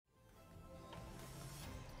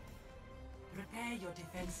your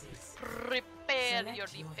defenses. Prepare your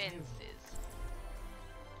defenses.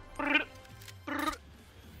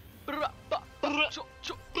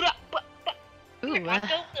 Ooh, Paco,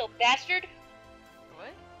 little bastard. What? I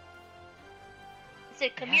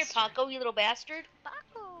said, come here, Paco, you little bastard.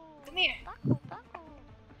 Paco. Come here. Paco.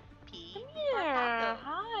 P. Come for here. Paco.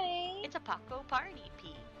 Hi. It's a Paco party,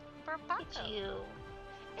 P. For Paco. Look at you.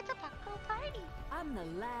 It's a Paco party. I'm the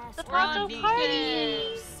last. The Paco Run, party.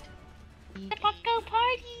 defense. The Paco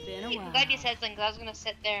party. Been a I'm while. glad you said something, 'cause I was gonna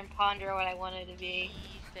sit there and ponder what I wanted to be.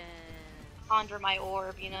 Defense. Ponder my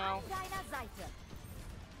orb, you know.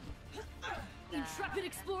 Intrepid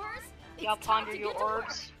explorers. Y'all ponder your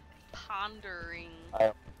orbs. Pondering.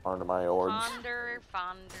 I ponder my orbs. Ponder,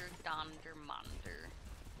 fonder, donder, monder.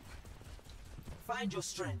 Find your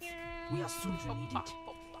strength. We are soon to need it.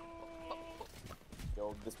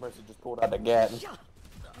 Yo, this mercy just pulled out the gat. This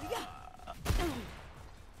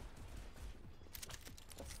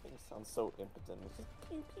thing sounds so impotent. It's just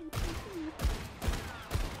pew, pew, pew, pew.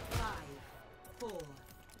 5, 4,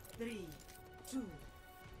 3, 2,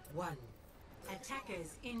 1.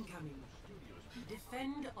 Attackers incoming.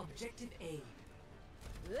 Defend objective A.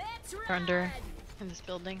 Let's They're under in this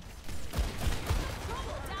building.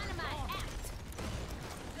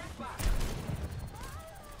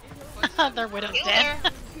 Their widow's dead.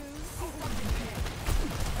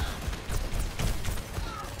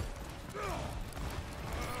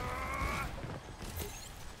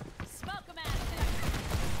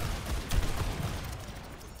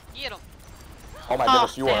 Get him. Oh my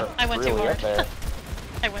goodness, you damn, are I went really too up hard. there.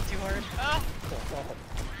 I went too hard.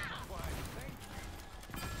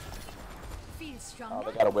 Oh,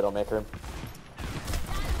 they got a Widowmaker.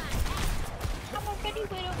 I'm a pretty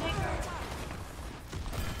Widowmaker.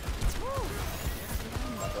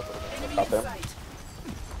 Up there.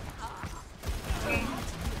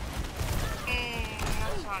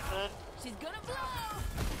 That's not good. She's gonna blow.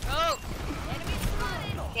 Oh!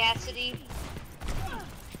 Cassidy.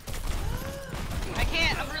 I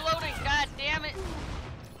can't. I'm reloading. God damn it.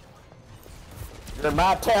 You're in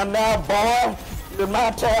my town now, boy. You're in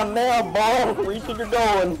my town now, boy. Where you think you're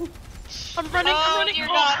going? I'm running, I'm running. Dear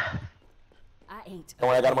God. I ain't. Don't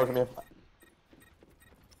worry, I got him over from here.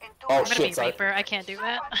 Oh I'm gonna be shit, sorry. Reaper. I can't do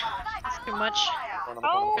that. It's too much.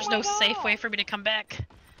 Oh There's my no God. safe way for me to come back.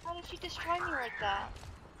 How did she destroy me like that?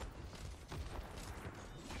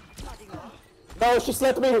 No, she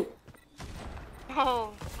slapped me.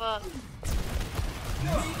 Oh, fuck.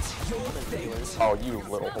 Oh, you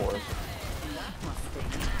little whore.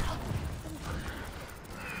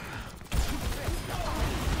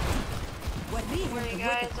 Don't worry,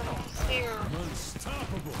 guys, I'm almost here.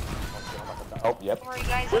 Oh, yep. Don't worry,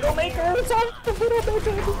 guys, I'm Widowmaker, it's on the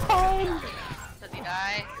Widowmaker, it's fine. Does he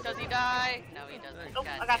die? Does he die? No, he doesn't. Oh,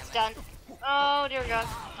 God I got damn it. stunned. Oh, dear God.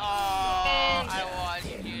 Oh, And- I want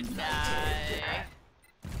you to die.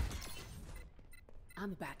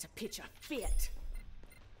 I'm about to pitch a fit.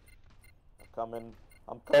 I'm coming.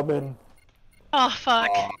 I'm coming. Oh fuck.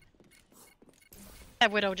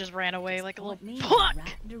 That widow just ran away like a little Point me in the fuck.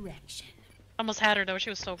 right direction. Almost had her though. She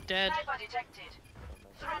was so dead. What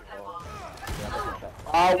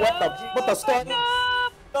the stun?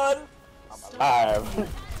 Stun! I'm alive.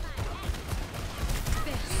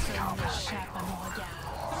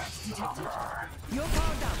 You're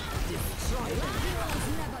powered up. Destroy. Heroes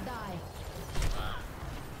never die.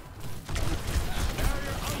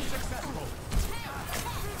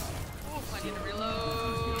 Oof, I need to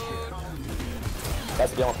reload.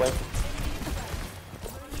 That's the game I'm playing.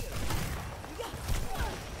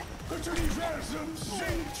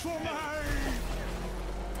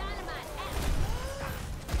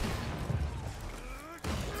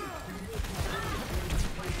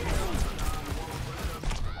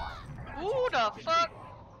 Who the fuck?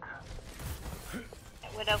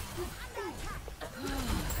 Widow.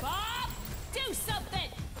 Bob, do something.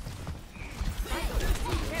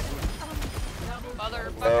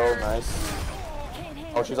 Motherfucker. Oh, nice.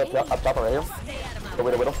 Oh, she's up top right here. The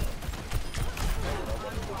widow.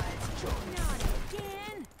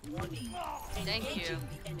 Thank you.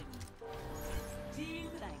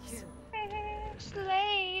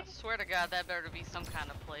 Slave. I swear to God, that better be some kind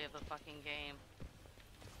of play of the fucking game.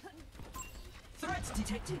 Threats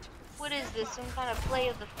detected. What is this? Some kind of play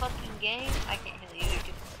of the fucking game? I can't hear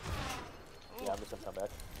you. Yeah, I'm just gonna come back.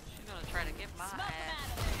 She's gonna try to get my ass.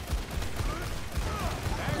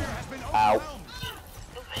 Ow. Oh,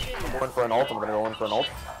 shit. I'm going for an ult. I'm gonna go in for an ult.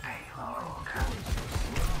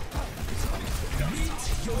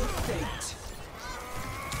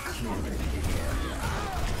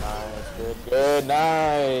 Nice, good,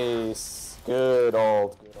 nice. Good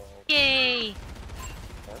ult, good ult. Yay!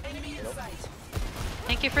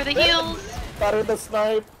 Thank you for the heals. Better the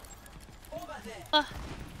snipe. Uh,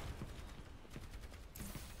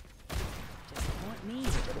 Want me to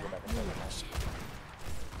grab the action.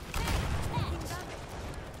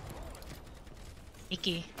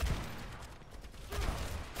 Icky.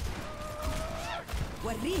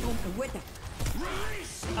 وريهم قوتك.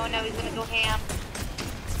 Oh no, he's gonna go ham.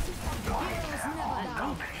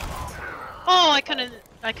 Oh, I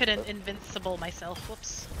couldn't invincible myself.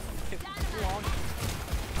 Whoops. Too long.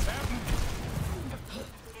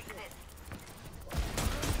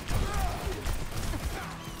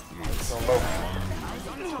 So low.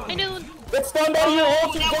 I knew. Get stunned out of your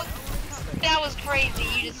Oh, ulti. that was crazy.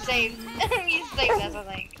 You just saved. You saved us, I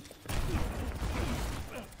think.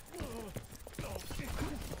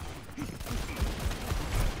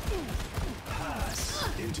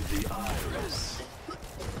 Into the iris.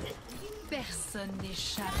 Personne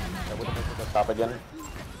n'échappe à I ma would have made the stop again.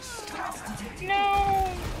 No,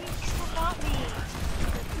 you still got me.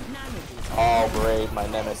 Oh, great, my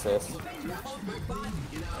nemesis.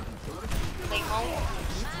 Like home.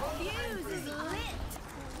 fuse is lit.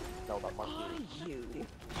 No, that monkey.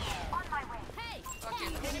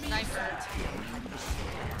 Fucking sniper.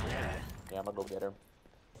 Yeah, I'm gonna go get her.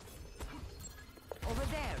 Over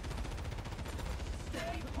there.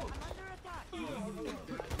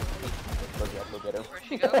 Go get her. Where'd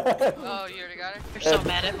she go? Oh, you already got her? You're so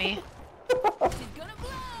mad at me. She's gonna blow.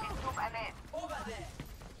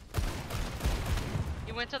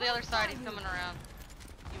 He went to the other side. He's coming around.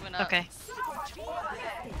 He went up. Okay.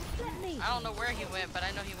 I don't know where he went, but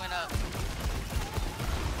I know he went up.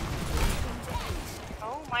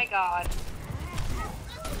 Oh my god.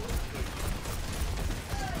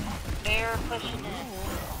 They're pushing it.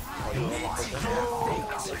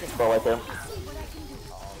 Go right there.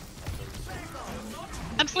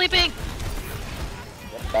 I'm sleeping.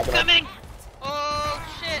 Yep, back it up. Coming. Oh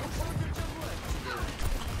shit!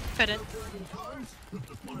 Couldn't.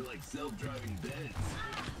 More like self-driving beds.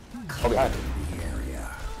 Oh, behind.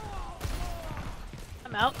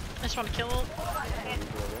 I'm out. I just want to kill.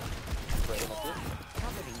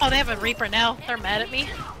 Oh, they have a Reaper now. They're mad at me.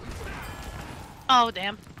 Oh,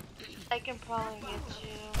 damn. I can probably get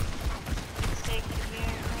you. Stay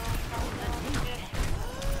here.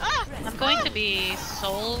 Ah! I'm going to be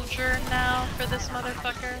soldier now for this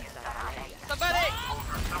motherfucker. Somebody!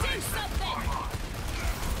 Do something.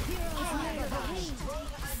 Heroes never die.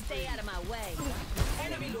 Stay out of my way.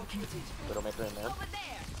 Enemy located. Widowmaker in there. Over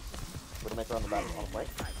there. Widowmaker on the back, on the right.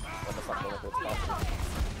 Let us not go with it. It's faster.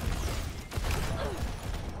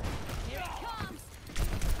 Here it comes.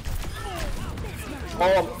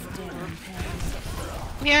 Oh,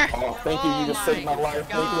 Here. oh, thank you. You just saved my life.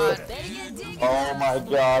 God. Thank you. Better get digging. Oh my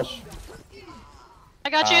gosh. I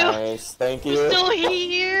got you. Nice. Thank you. You're still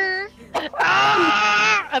here.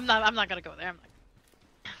 Ah! I'm not gonna go there. I'm not.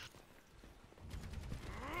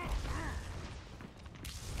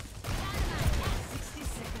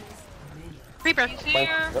 Reaper. He's Flank.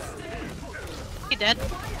 here! Yep. He dead.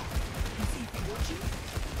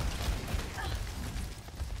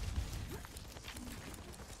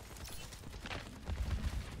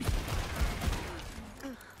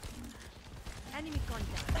 Enemy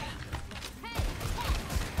contact.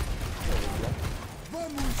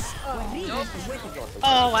 Nope.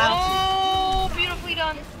 Oh wow. Oh, beautifully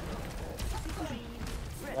done.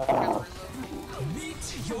 Ah,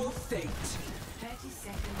 Meet your fate. 30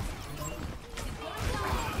 seconds.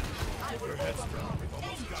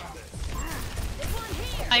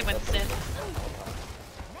 I went sit.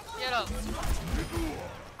 Get up.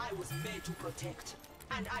 I was made to protect,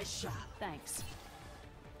 and I shall. Thanks.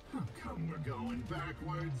 Come, we're going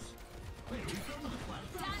backwards.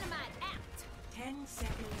 Dynamite out. 10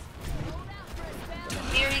 seconds. Hold out for a spell.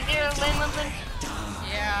 Here, Lin.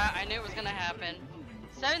 Yeah, I knew it was gonna happen.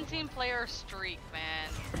 17 player streak, man.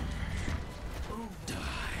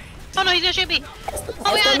 Oh no, he's gonna shoot me.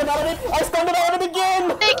 Oh I stunned god. him out of it. I stunned him out of it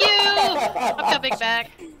again. Thank you. I'm coming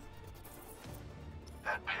back.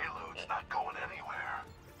 That payload's not going anywhere.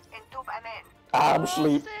 I'm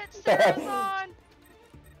asleep. Sit, Seraphon!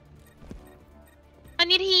 I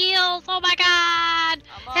need heals. Oh my god.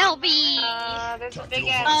 I'm on Help my me. way. There's a big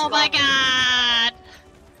ass. Oh my god.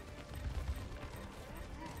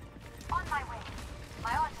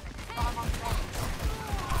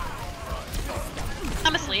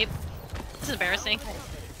 I'm asleep. This is embarrassing.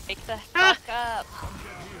 Wake the Ah. fuck up.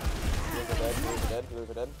 Heroes are dead. Heroes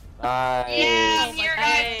are dead. Nice. Yeah, Oh my here, God.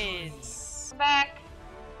 guys. I'm back.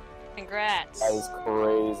 Congrats. That is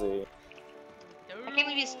crazy. I can't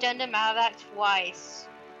believe you stunned him out of that twice.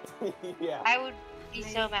 Yeah. I would be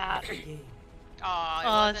so mad.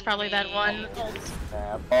 Oh, it's probably that one.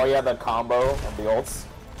 Yeah. Oh yeah, the combo and the ults.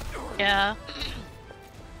 Yeah.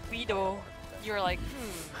 Guido, you were like,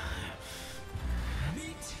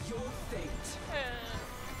 Meet your fate.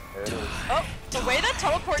 There it is. Oh, the way that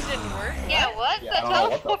teleport didn't work. Yeah, what? Yeah, I don't know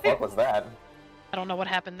what the fuck was that. I don't know what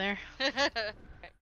happened there.